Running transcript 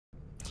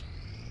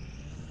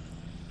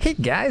Hey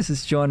guys,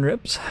 it's Joe and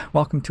Ribs.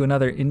 Welcome to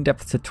another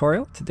in-depth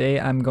tutorial. Today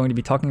I'm going to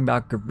be talking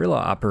about guerrilla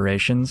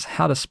operations,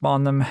 how to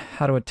spawn them,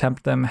 how to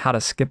attempt them, how to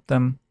skip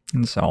them,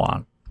 and so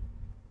on.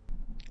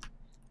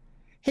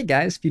 Hey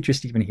guys, Future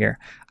Steven here.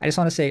 I just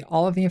want to say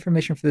all of the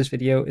information for this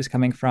video is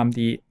coming from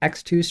the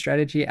x2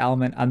 strategy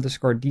element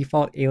underscore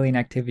default alien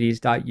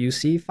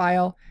activities.uc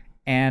file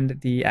and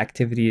the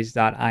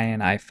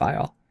activities.ini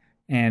file.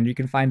 And you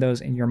can find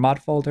those in your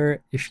mod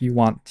folder if you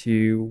want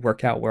to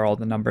work out where all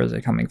the numbers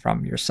are coming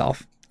from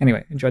yourself.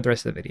 Anyway, enjoy the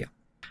rest of the video.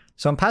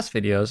 So in past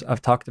videos,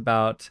 I've talked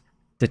about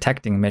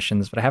detecting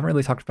missions, but I haven't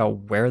really talked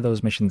about where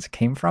those missions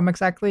came from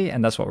exactly,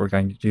 and that's what we're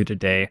going to do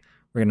today.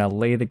 We're going to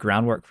lay the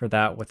groundwork for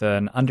that with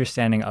an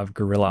understanding of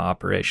guerrilla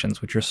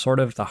operations, which are sort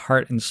of the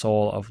heart and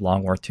soul of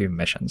Long War II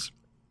missions.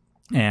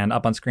 And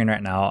up on screen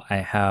right now, I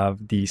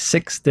have the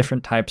 6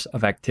 different types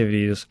of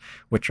activities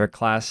which are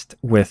classed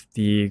with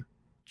the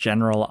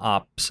general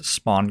ops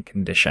spawn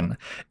condition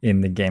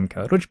in the game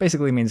code, which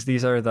basically means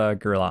these are the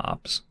guerrilla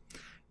ops.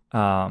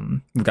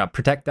 We've got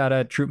protect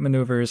data, troop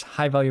maneuvers,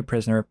 high value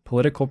prisoner,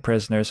 political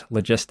prisoners,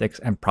 logistics,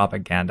 and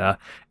propaganda.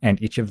 And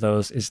each of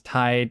those is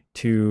tied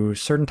to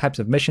certain types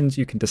of missions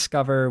you can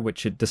discover,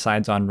 which it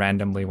decides on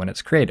randomly when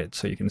it's created.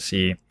 So you can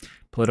see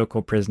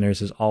political prisoners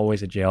is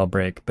always a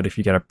jailbreak, but if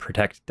you get a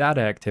protect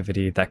data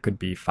activity, that could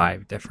be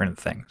 5 different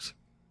things.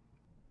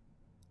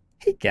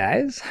 Hey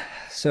guys,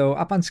 so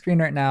up on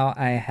screen right now,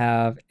 I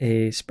have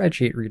a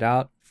spreadsheet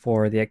readout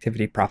for the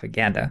activity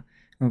propaganda.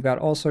 We've got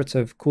all sorts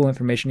of cool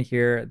information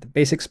here. The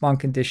basic spawn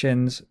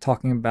conditions,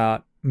 talking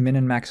about min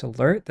and max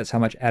alert. That's how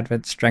much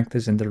advent strength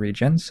is in the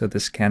region. So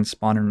this can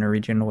spawn in a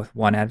region with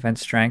 1 advent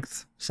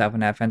strength,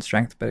 7 advent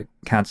strength, but it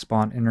can't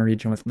spawn in a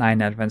region with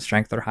 9 advent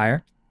strength or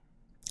higher.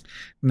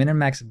 Min and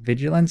max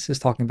vigilance is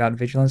talking about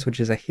vigilance, which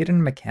is a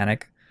hidden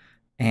mechanic.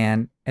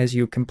 And as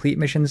you complete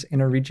missions in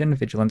a region,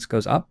 vigilance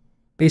goes up,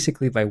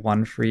 basically by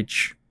 1 for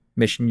each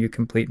mission you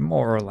complete,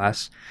 more or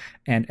less.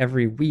 And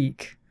every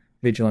week,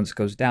 vigilance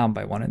goes down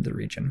by 1 in the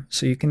region.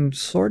 So you can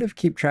sort of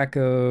keep track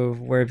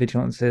of where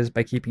vigilance is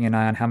by keeping an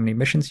eye on how many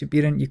missions you've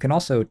beaten. You can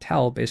also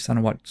tell based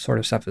on what sort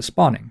of stuff is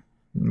spawning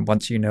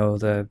once you know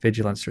the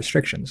vigilance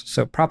restrictions.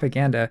 So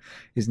propaganda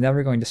is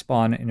never going to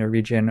spawn in a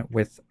region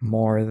with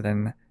more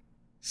than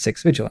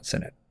 6 vigilance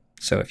in it.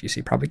 So if you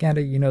see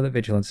propaganda, you know that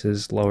vigilance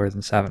is lower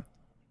than 7.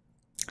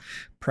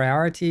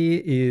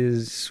 Priority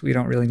is, we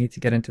don't really need to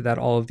get into that.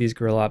 All of these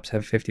guerrilla ops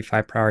have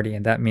 55 priority,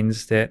 and that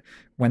means that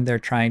when they're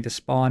trying to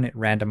spawn, it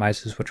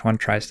randomizes which one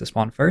tries to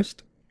spawn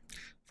first.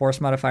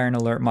 Force modifier and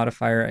alert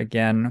modifier,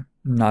 again,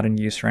 not in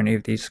use for any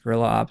of these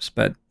guerrilla ops,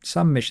 but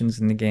some missions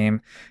in the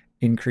game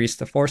increase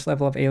the force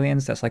level of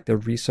aliens. That's like the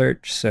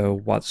research, so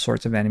what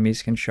sorts of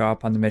enemies can show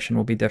up on the mission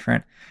will be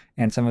different,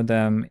 and some of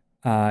them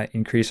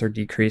increase or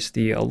decrease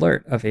the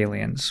alert of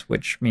aliens,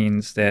 which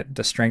means that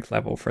the strength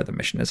level for the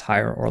mission is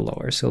higher or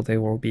lower, so there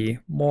will be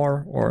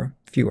more or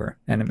fewer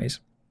enemies.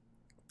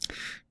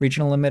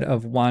 Regional limit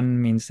of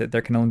 1 means that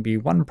there can only be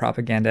 1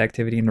 propaganda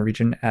activity in a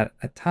region at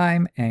a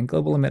time, and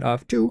global limit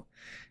of 2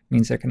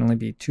 means there can only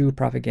be 2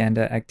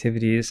 propaganda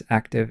activities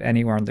active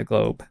anywhere on the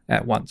globe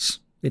at once.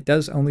 It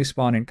does only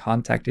spawn in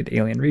contacted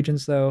alien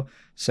regions though,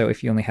 so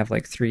if you only have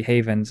like 3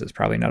 havens, it's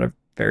probably not a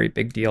very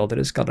big deal that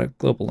it's got a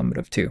global limit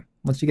of 2.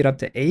 Once you get up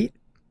to 8,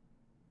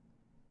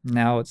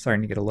 now it's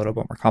starting to get a little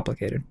bit more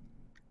complicated.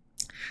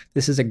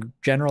 This is a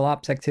general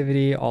ops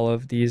activity. All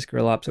of these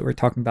guerrilla ops that we're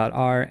talking about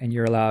are, and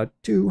you're allowed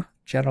 2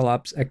 general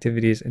ops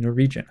activities in a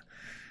region.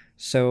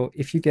 So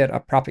if you get a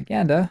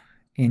propaganda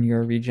in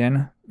your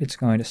region, it's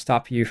going to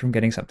stop you from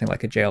getting something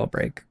like a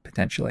jailbreak,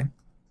 potentially.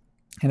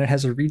 And it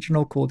has a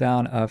regional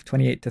cooldown of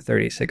 28 to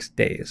 36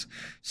 days.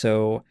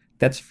 So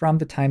that's from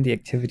the time the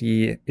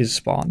activity is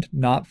spawned,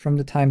 not from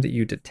the time that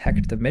you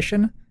detect the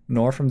mission,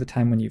 nor from the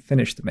time when you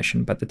finish the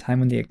mission, but the time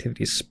when the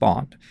activity is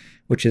spawned,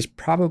 which is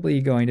probably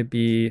going to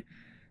be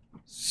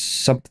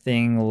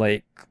something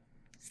like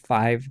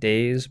 5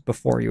 days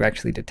before you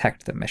actually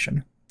detect the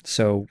mission.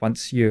 So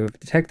once you've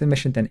detected the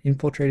mission, then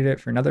infiltrated it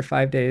for another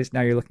 5 days,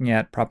 now you're looking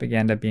at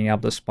propaganda being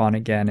able to spawn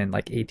again in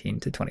like 18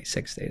 to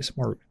 26 days,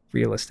 more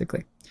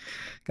realistically.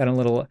 Got a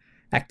little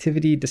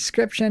activity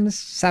description: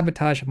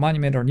 sabotage a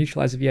monument or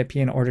neutralize a VIP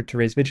in order to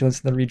raise vigilance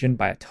in the region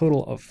by a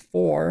total of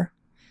 4.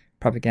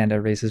 Propaganda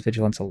raises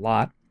vigilance a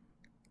lot.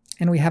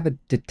 And we have a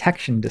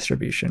detection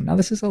distribution. Now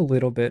this is a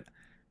little bit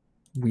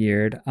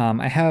weird.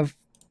 I have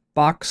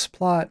box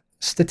plot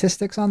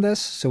statistics on this.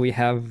 So we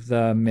have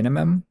the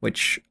minimum,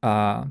 which is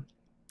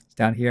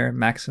down here,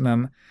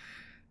 maximum,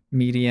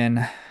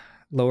 median,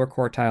 lower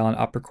quartile, and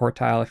upper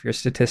quartile. If you're a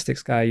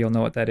statistics guy, you'll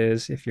know what that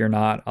is. If you're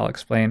not, I'll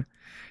explain.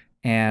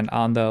 And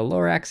on the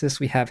lower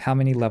axis, we have how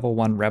many level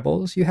 1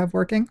 rebels you have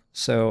working.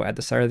 So at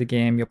the start of the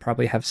game, you'll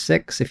probably have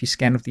 6. If you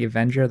scan with the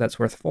Avenger, that's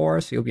worth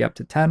 4, so you'll be up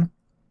to 10.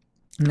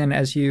 And then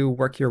as you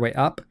work your way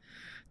up,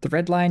 the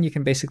red line you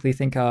can basically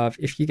think of,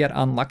 if you get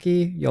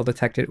unlucky, you'll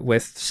detect it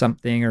with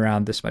something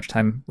around this much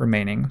time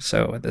remaining.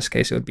 So in this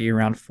case, it would be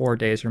around 4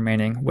 days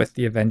remaining with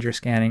the Avenger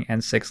scanning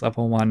and 6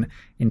 level 1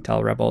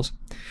 Intel rebels.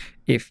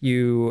 If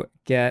you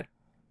get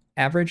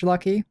average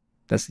lucky,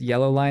 that's the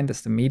yellow line,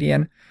 that's the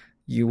median,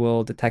 you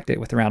will detect it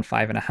with around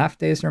 5.5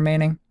 days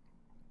remaining.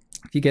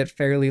 If you get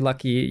fairly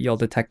lucky, you'll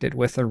detect it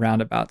with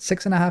around about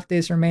 6.5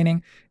 days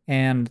remaining.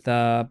 And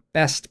the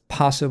best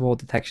possible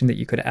detection that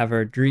you could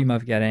ever dream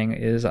of getting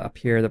is up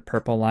here, the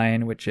purple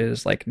line, which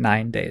is like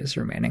 9 days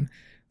remaining,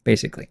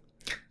 basically.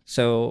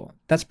 So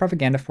that's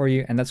propaganda for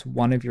you, and that's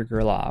one of your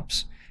Guerrilla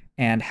ops.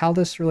 And how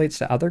this relates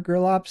to other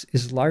Guerrilla ops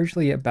is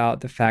largely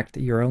about the fact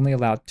that you're only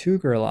allowed 2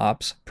 Guerrilla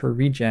ops per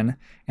region,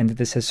 and that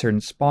this has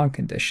certain spawn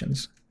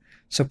conditions.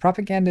 So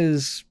propaganda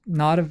is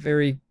not a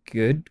very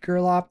good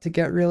Guerrilla op to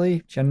get,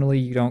 really. Generally,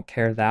 you don't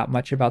care that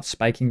much about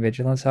spiking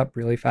vigilance up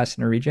really fast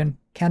in a region.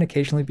 Can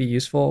occasionally be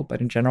useful,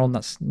 but in general,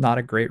 that's not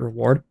a great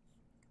reward.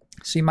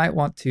 So you might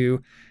want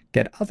to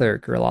get other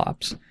Guerrilla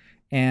ops.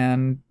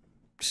 And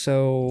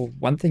so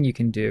one thing you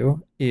can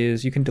do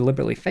is you can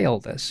deliberately fail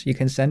this. You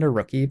can send a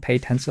rookie, pay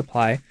 10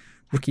 supply,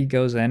 rookie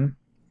goes in,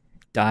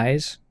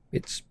 dies.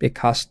 It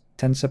costs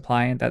 10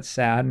 supply, and that's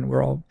sad, and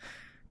we're all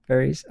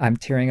I'm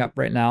tearing up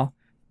right now.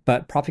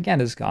 But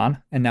propaganda's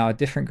gone, and now a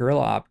different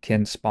Guerrilla op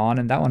can spawn,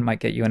 and that one might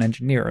get you an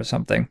engineer or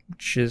something,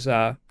 which is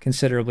a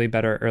considerably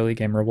better early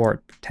game reward,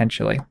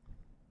 potentially.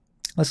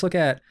 Let's look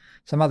at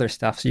some other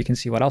stuff so you can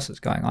see what else is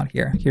going on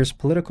here. Here's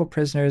political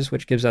prisoners,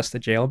 which gives us the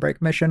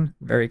jailbreak mission,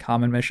 very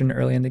common mission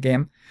early in the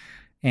game.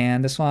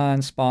 And this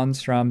one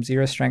spawns from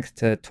 0 strength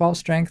to 12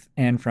 strength,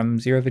 and from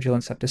 0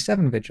 vigilance up to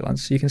 7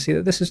 vigilance. So you can see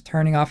that this is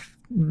turning off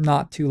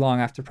not too long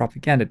after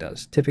propaganda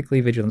does.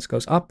 Typically, vigilance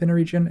goes up in a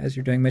region as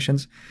you're doing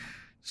missions.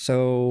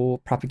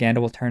 So propaganda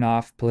will turn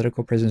off,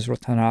 political prisoners will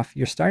turn off.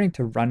 You're starting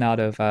to run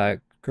out of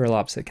Guerrilla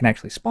ops that can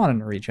actually spawn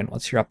in a region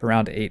once you're up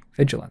around 8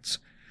 vigilance.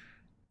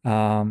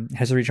 It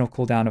has a regional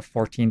cooldown of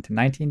 14 to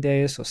 19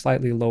 days, so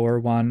slightly lower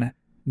one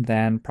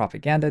than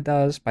propaganda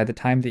does. By the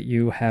time that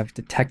you have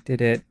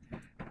detected it,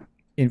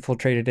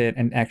 infiltrated it,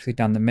 and actually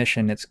done the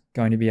mission, it's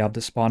going to be able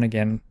to spawn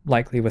again,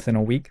 likely within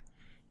a week.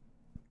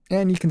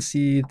 And you can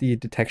see the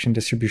detection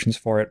distributions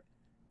for it.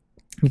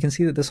 You can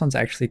see that this one's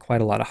actually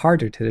quite a lot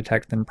harder to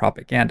detect than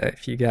propaganda.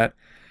 If you get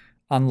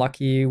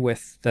unlucky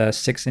with the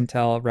 6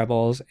 intel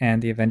rebels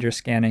and the Avenger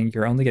scanning,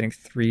 you're only getting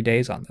 3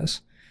 days on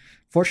this.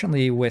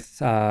 Fortunately, with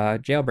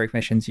jailbreak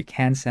missions, you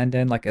can send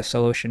in like a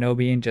solo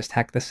shinobi and just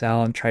hack the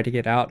cell and try to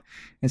get out.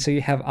 And so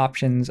you have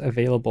options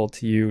available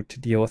to you to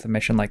deal with a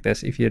mission like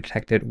this if you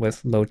detect it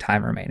with low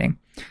time remaining.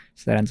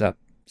 So that ends up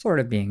sort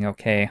of being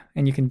okay.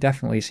 And you can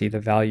definitely see the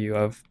value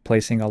of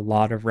placing a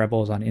lot of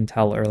rebels on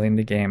intel early in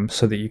the game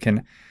so that you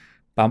can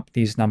bump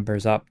these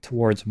numbers up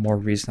towards more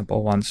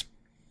reasonable ones.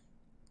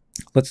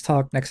 Let's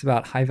talk next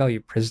about High Value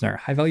Prisoner.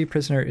 High Value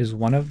Prisoner is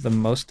one of the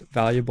most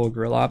valuable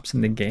Guerrilla ops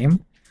in the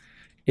game.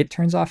 It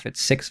turns off at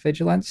 6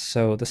 vigilance,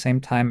 so the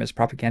same time as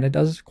propaganda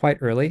does, quite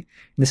early. And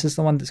this is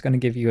the one that's going to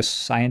give you a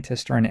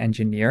scientist or an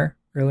engineer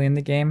early in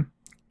the game.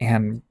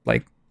 And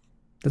like,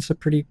 that's a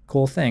pretty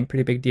cool thing,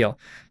 pretty big deal.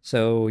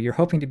 So you're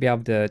hoping to be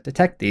able to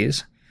detect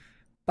these.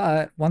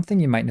 But one thing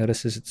you might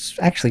notice is it's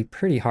actually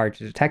pretty hard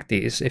to detect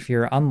these. If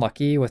you're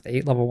unlucky with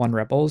 8 level 1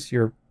 rebels,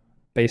 you're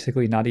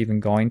basically not even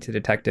going to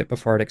detect it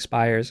before it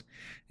expires.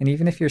 And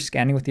even if you're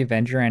scanning with the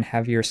Avenger and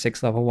have your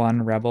 6 level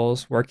 1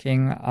 rebels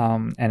working,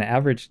 an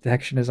average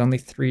detection is only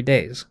 3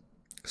 days.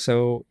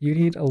 So you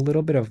need a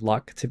little bit of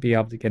luck to be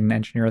able to get an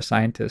engineer or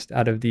scientist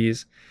out of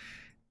these.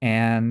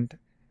 And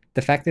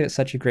the fact that it's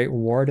such a great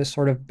reward is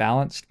sort of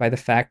balanced by the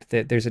fact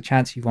that there's a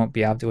chance you won't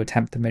be able to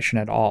attempt the mission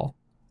at all.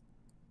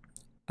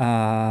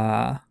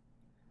 So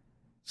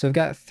we've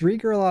got 3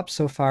 Guerrilla ops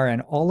so far,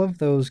 and all of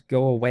those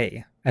go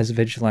away as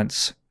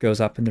vigilance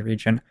goes up in the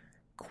region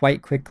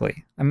quite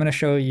quickly. I'm going to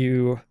show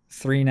you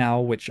 3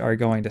 now, which are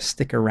going to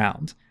stick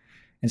around.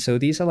 And so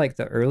these are like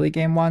the early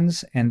game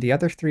ones, and the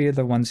other 3 are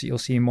the ones that you'll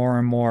see more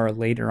and more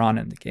later on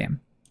in the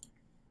game.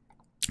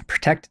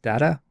 Protect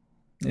data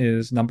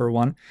is number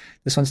 1.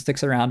 This one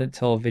sticks around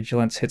until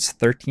vigilance hits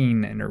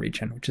 13 in a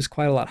region, which is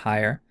quite a lot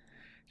higher.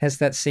 Has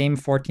that same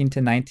 14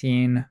 to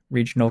 19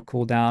 regional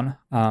cooldown.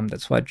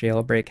 That's what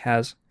Jailbreak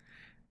has.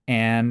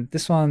 And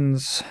this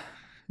one's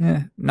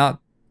not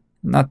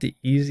the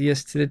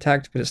easiest to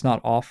detect, but it's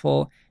not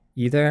awful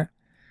either.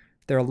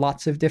 There are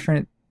lots of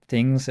different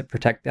things that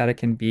Protect Data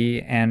can be,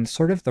 and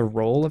sort of the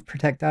role of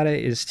Protect Data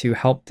is to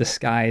help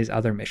disguise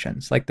other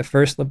missions. Like the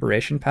first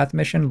Liberation Path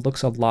mission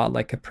looks a lot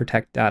like a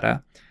Protect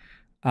Data.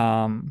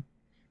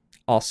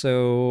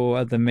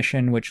 Also, the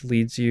mission which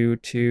leads you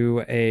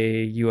to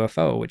a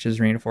UFO, which is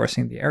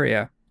reinforcing the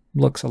area,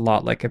 looks a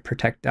lot like a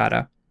Protect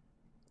Data.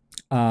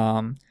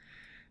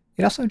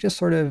 It also just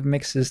sort of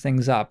mixes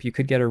things up. You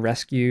could get a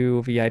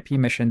rescue VIP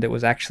mission that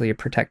was actually a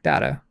Protect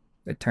Data,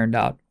 it turned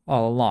out,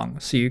 all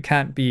along. So you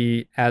can't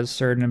be as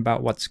certain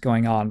about what's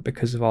going on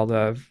because of all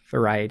the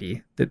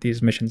variety that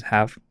these missions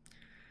have.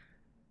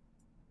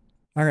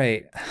 All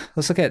right,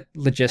 let's look at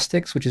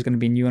Logistics, which is going to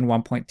be new in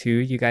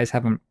 1.2. You guys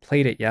haven't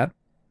played it yet.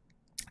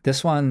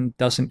 This one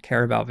doesn't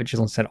care about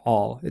vigilance at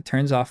all. It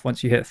turns off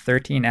once you hit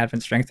 13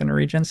 Advent Strength in a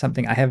region,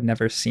 something I have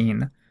never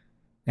seen.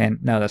 And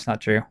no, that's not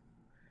true.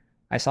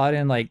 I saw it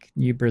in like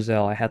New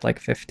Brazil. I had like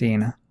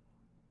 15.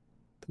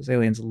 Those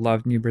aliens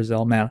love New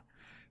Brazil, man.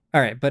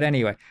 All right, but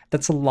anyway,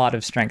 that's a lot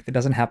of strength. It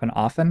doesn't happen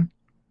often.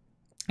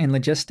 And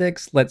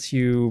logistics lets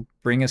you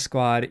bring a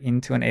squad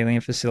into an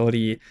alien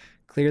facility,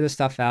 clear the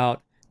stuff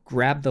out,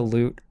 grab the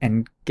loot,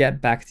 and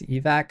get back to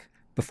evac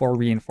before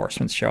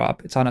reinforcements show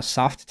up. It's on a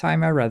soft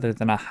timer rather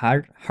than a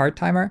hard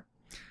timer.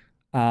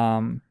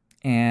 And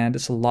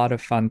it's a lot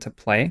of fun to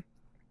play.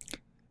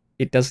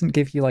 It doesn't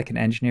give you like an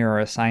engineer or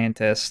a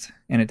scientist,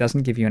 and it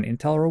doesn't give you an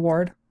intel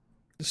reward.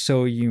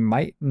 So you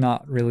might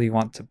not really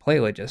want to play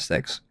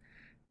logistics.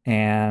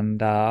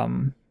 And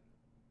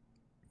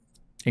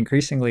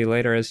increasingly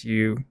later as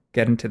you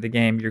get into the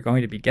game, you're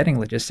going to be getting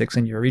logistics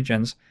in your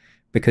regions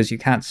because you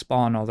can't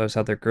spawn all those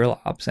other guerrilla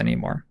ops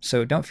anymore.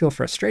 So don't feel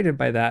frustrated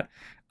by that.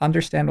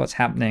 Understand what's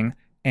happening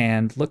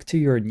and look to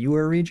your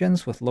newer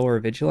regions with lower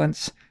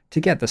vigilance to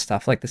get the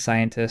stuff like the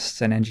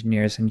scientists and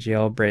engineers and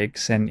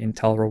jailbreaks and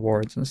intel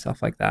rewards and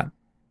stuff like that.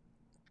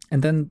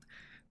 And then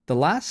the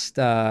last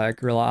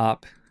guerrilla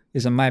op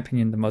is, in my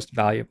opinion, the most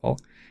valuable.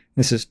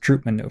 This is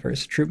troop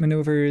maneuvers. Troop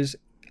maneuvers,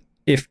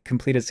 if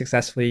completed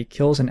successfully,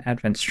 kills an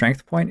advent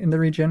strength point in the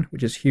region,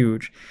 which is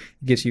huge.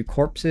 It gives you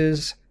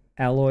corpses,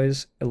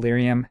 alloys,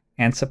 Illyrium,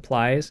 and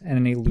supplies, and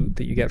any loot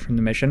that you get from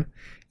the mission.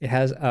 It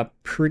has a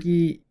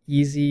pretty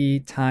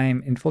easy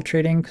time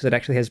infiltrating because it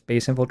actually has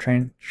base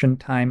infiltration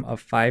time of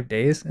 5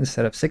 days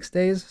instead of 6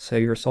 days, so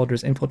your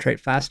soldiers infiltrate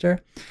faster,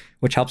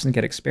 which helps them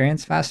get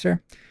experience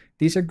faster.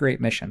 These are great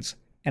missions,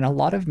 and a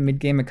lot of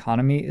mid-game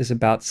economy is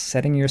about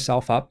setting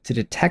yourself up to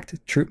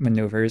detect troop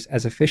maneuvers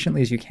as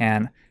efficiently as you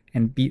can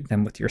and beat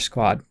them with your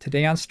squad.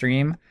 Today on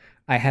stream,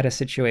 I had a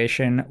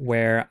situation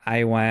where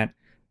I went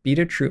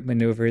beta troop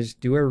maneuvers,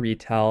 do a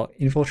retell,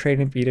 infiltrate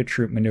and beta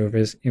troop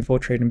maneuvers,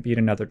 infiltrate and beat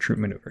another troop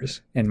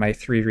maneuvers in my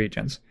 3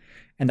 regions.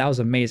 And that was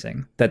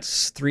amazing.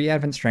 That's 3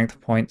 advent strength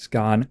points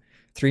gone,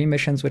 3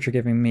 missions which are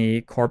giving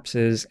me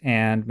corpses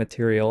and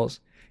materials,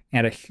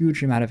 and a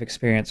huge amount of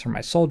experience for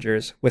my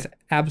soldiers with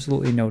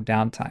absolutely no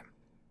downtime.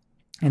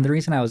 And the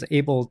reason I was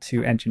able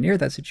to engineer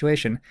that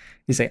situation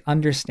is I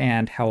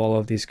understand how all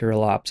of these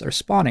guerrilla ops are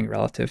spawning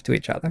relative to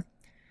each other.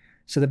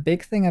 So the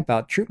big thing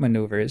about troop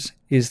maneuvers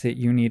is that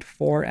you need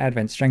 4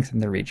 advent strength in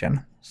the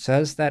region. So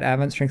as that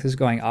advent strength is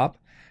going up,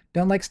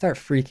 don't like start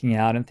freaking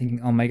out and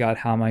thinking, oh my god,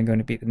 how am I going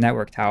to beat the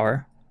network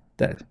tower?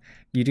 That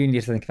you do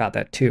need to think about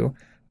that too.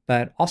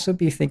 But also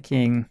be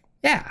thinking,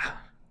 yeah,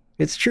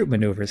 it's troop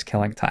maneuvers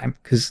killing time,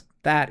 because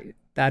that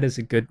is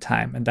a good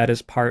time, and that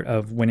is part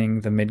of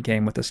winning the mid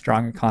game with a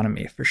strong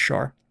economy for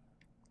sure.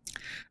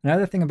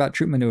 Another thing about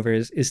troop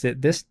maneuvers is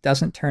that this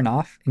doesn't turn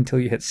off until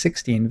you hit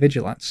 60 in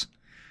vigilance.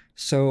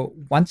 So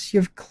once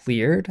you've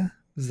cleared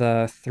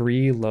the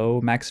 3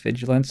 low max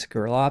vigilance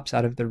guerrilla ops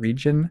out of the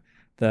region,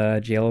 the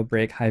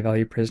jailbreak, high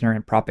value prisoner,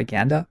 and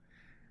propaganda,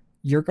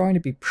 you're going to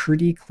be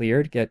pretty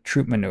clear to get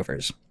troop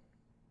maneuvers.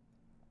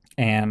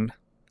 And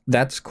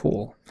that's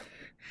cool.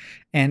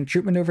 And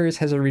troop maneuvers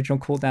has a regional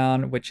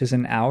cooldown, which is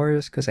in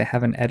hours because I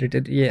haven't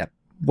edited it yet.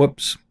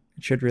 Whoops,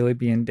 it should really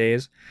be in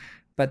days.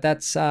 But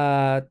that's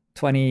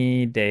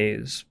 20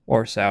 days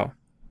or so,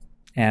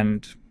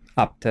 and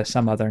up to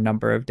some other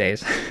number of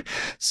days.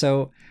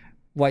 So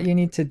what you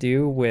need to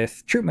do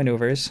with troop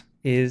maneuvers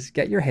is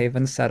get your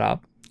havens set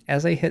up.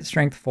 As they hit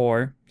strength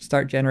 4,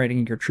 start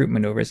generating your troop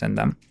maneuvers in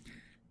them.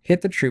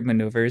 Hit the troop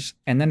maneuvers,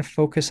 and then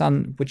focus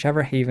on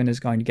whichever haven is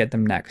going to get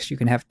them next. You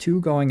can have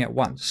 2 going at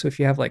once. So if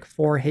you have like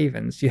 4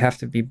 havens, you have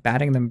to be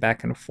batting them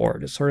back and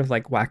forth. It's sort of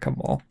like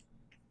whack-a-mole.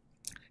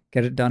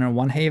 Get it done in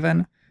one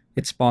haven,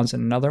 it spawns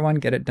another one,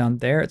 get it done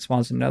there, it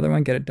spawns another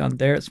one, get it done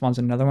there, it spawns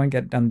another one,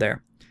 get it done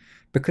there.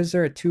 Because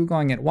there are 2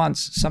 going at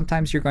once,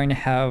 sometimes you're going to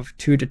have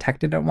 2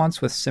 detected at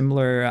once with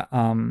similar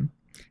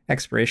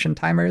expiration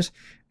timers,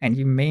 and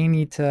you may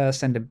need to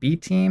send a B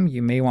team.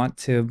 You may want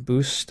to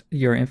boost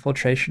your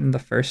infiltration in the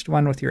first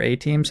one with your A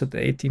team so the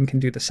A team can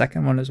do the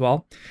second one as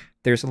well.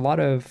 There's a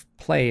lot of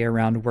play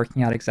around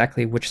working out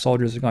exactly which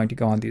soldiers are going to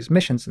go on these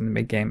missions in the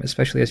mid-game,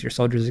 especially as your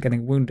soldiers are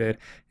getting wounded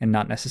and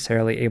not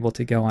necessarily able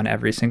to go on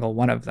every single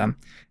one of them.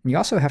 And you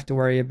also have to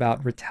worry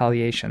about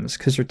retaliations,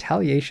 because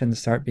retaliations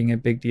start being a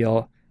big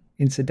deal,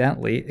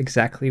 incidentally,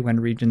 exactly when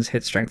regions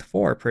hit strength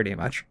 4 pretty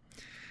much.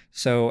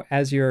 So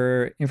as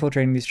you're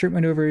infiltrating these troop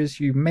maneuvers,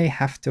 you may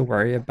have to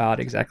worry about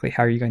exactly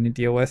how you're going to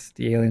deal with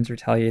the aliens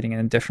retaliating in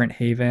a different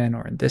haven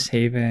or in this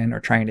haven, or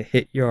trying to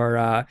hit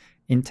your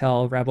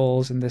intel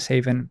rebels in this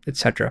haven,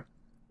 etc.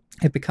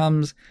 It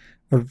becomes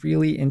a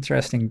really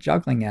interesting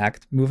juggling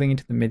act moving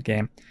into the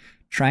mid-game,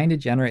 trying to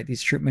generate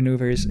these troop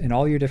maneuvers in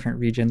all your different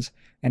regions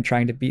and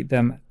trying to beat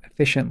them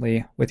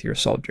efficiently with your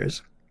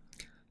soldiers.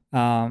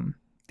 The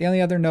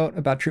only other note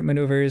about troop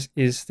maneuvers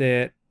is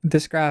that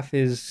this graph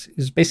is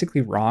basically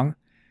wrong,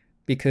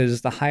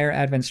 because the higher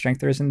advent strength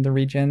there is in the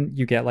region,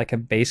 you get like a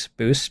base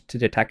boost to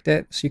detect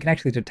it. So you can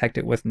actually detect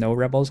it with no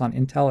rebels on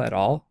intel at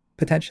all,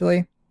 potentially.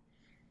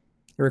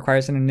 It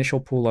requires an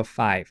initial pool of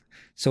 5.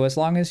 So as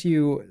long as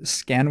you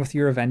scan with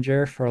your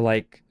Avenger for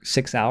like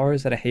 6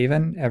 hours at a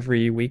haven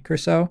every week or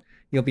so,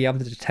 you'll be able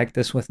to detect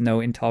this with no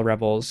intel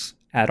rebels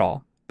at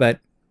all. But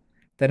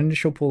that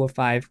initial pool of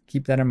 5,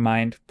 keep that in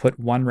mind. Put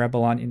 1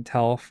 rebel on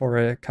intel for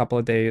a couple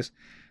of days,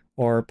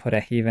 or put a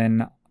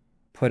haven,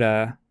 put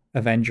a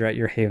Avenger at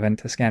your haven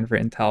to scan for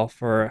intel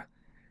for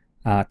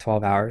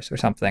 12 hours or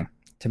something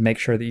to make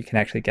sure that you can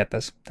actually get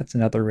this. That's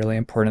another really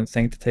important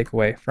thing to take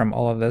away from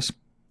all of this.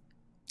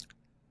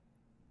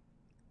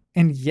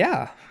 And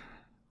yeah,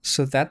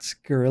 so that's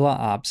Guerrilla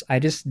Ops. I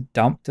just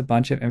dumped a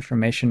bunch of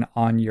information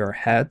on your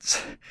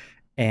heads,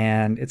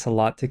 and it's a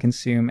lot to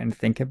consume and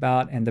think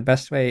about. And the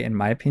best way, in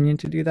my opinion,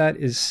 to do that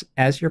is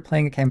as you're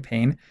playing a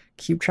campaign,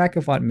 keep track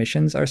of what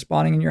missions are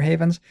spawning in your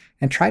havens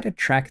and try to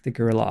track the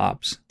Guerrilla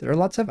Ops. There are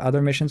lots of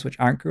other missions which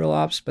aren't Guerrilla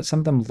Ops, but some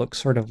of them look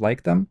sort of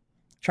like them.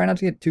 Try not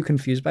to get too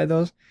confused by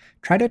those.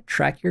 Try to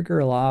track your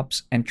Guerrilla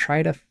Ops and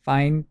try to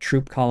find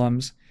troop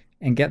columns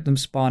and get them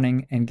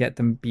spawning and get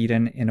them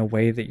beaten in a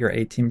way that your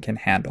A team can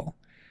handle.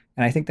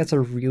 And I think that's a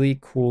really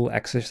cool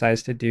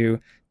exercise to do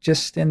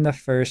just in the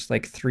first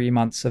like 3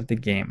 months of the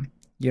game.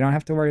 You don't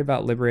have to worry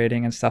about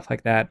liberating and stuff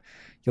like that.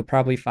 You'll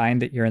probably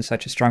find that you're in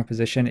such a strong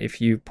position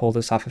if you pull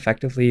this off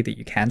effectively that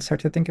you can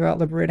start to think about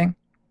liberating.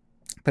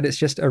 But it's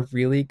just a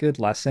really good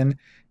lesson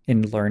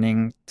in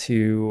learning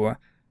to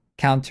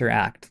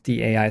counteract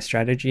the AI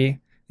strategy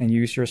and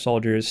use your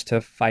soldiers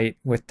to fight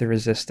with the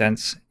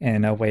resistance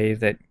in a way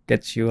that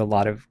gets you a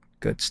lot of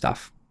good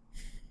stuff.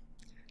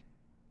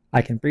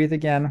 I can breathe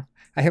again.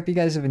 I hope you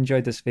guys have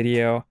enjoyed this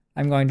video.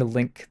 I'm going to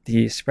link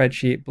the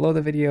spreadsheet below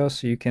the video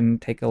so you can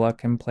take a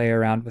look and play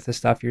around with the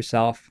stuff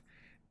yourself.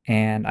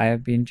 And I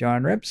have been Joe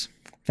and Ribs.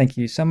 Thank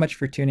you so much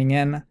for tuning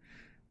in.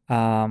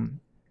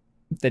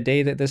 The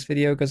day that this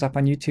video goes up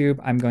on YouTube,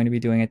 I'm going to be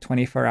doing a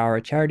 24-hour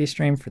charity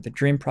stream for the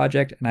Dream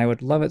Project, and I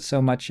would love it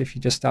so much if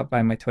you just stopped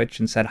by my Twitch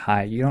and said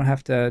hi. You don't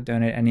have to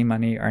donate any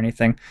money or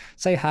anything.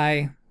 Say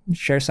hi,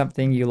 share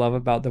something you love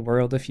about the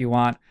world if you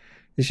want.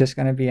 It's just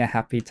going to be a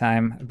happy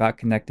time about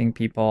connecting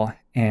people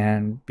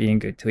and being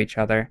good to each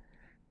other.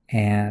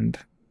 And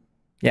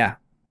yeah,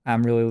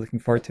 I'm really looking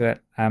forward to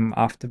it. I'm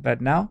off to bed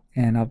now,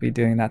 and I'll be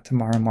doing that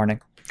tomorrow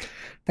morning.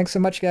 Thanks so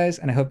much, guys,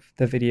 and I hope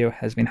the video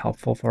has been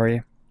helpful for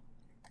you.